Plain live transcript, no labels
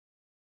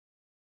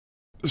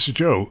This is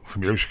Joe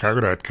from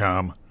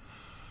YoChicago.com.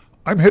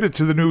 I'm headed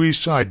to the new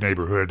East Side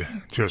neighborhood,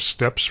 just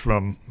steps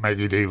from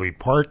Maggie Daley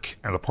Park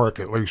and the park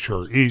at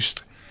Lakeshore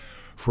East,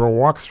 for a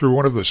walk through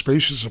one of the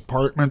spacious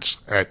apartments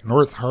at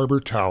North Harbor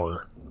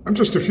Tower. I'm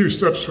just a few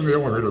steps from the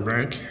elevator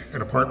bank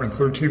in apartment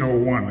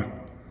 1301,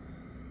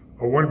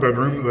 a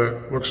one-bedroom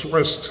that looks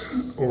west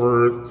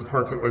over the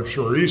park at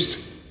Lakeshore East.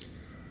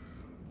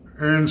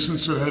 And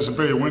since it has a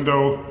bay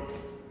window,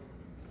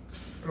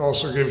 it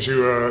also gives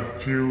you a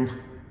view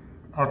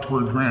out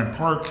toward Grand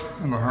Park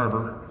and the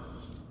harbor.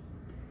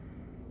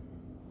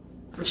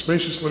 A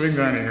spacious living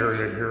dining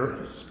area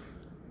here.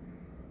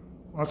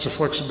 Lots of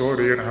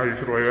flexibility in how you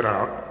could lay it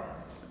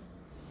out.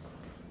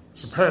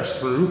 It's a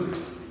pass-through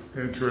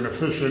into an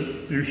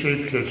efficient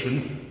U-shaped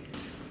kitchen,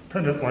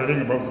 pendant lighting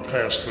above the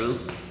pass-through,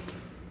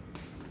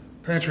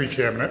 pantry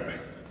cabinet,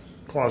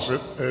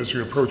 closet as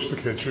you approach the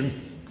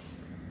kitchen.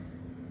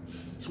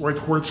 It's white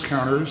quartz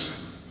counters.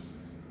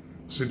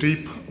 It's a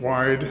deep,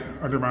 wide,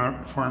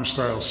 undermount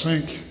farm-style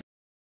sink.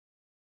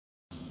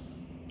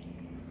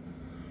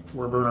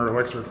 4-burner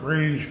electric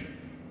range,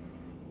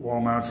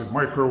 wall-mounted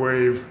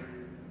microwave,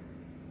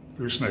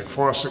 gooseneck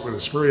faucet with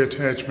a spray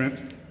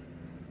attachment,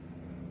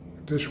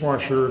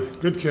 dishwasher,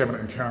 good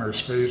cabinet and counter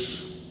space,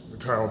 a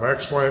tile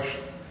backsplash.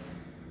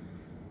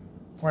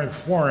 Plank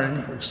flooring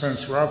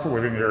extends throughout the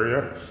living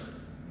area,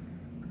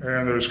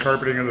 and there's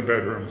carpeting in the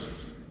bedroom.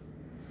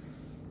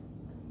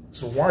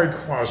 It's a wide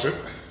closet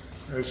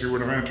as you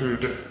would have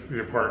entered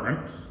the apartment.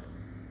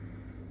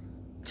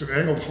 It's an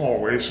angled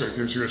hallway, so it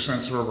gives you a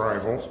sense of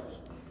arrival.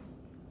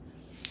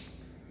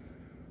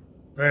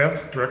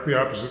 Bath directly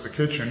opposite the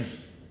kitchen.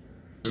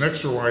 An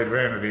extra wide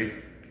vanity.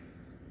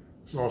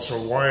 There's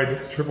also a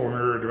wide triple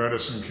mirrored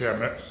medicine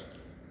cabinet.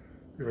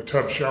 You have a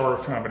tub shower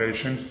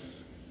combination.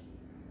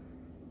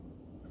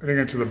 Heading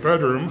into the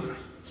bedroom,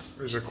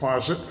 there's a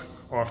closet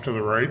off to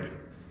the right.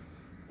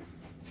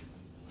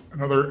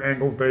 Another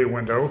angled bay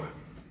window.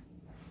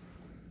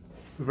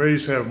 The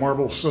bays have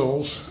marble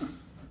sills.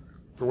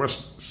 The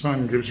west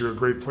sun gives you a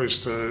great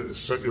place to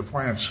set your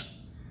plants.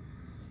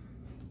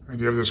 And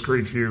you have this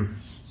great view.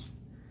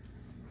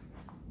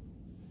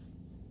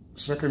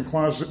 Second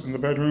closet in the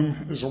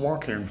bedroom is a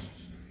walk-in.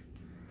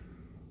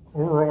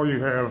 Overall, you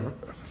have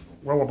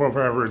well above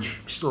average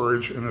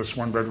storage in this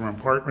one-bedroom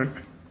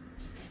apartment.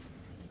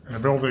 In a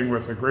building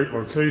with a great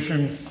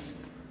location,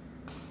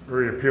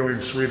 very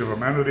appealing suite of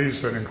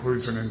amenities that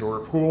includes an indoor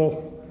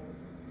pool.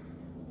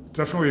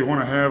 Definitely you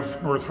want to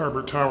have North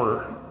Harbor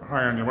Tower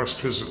high on your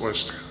must-visit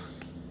list.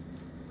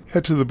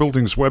 Head to the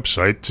building's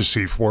website to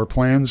see floor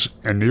plans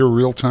and near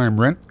real-time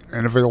rent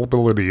and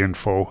availability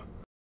info.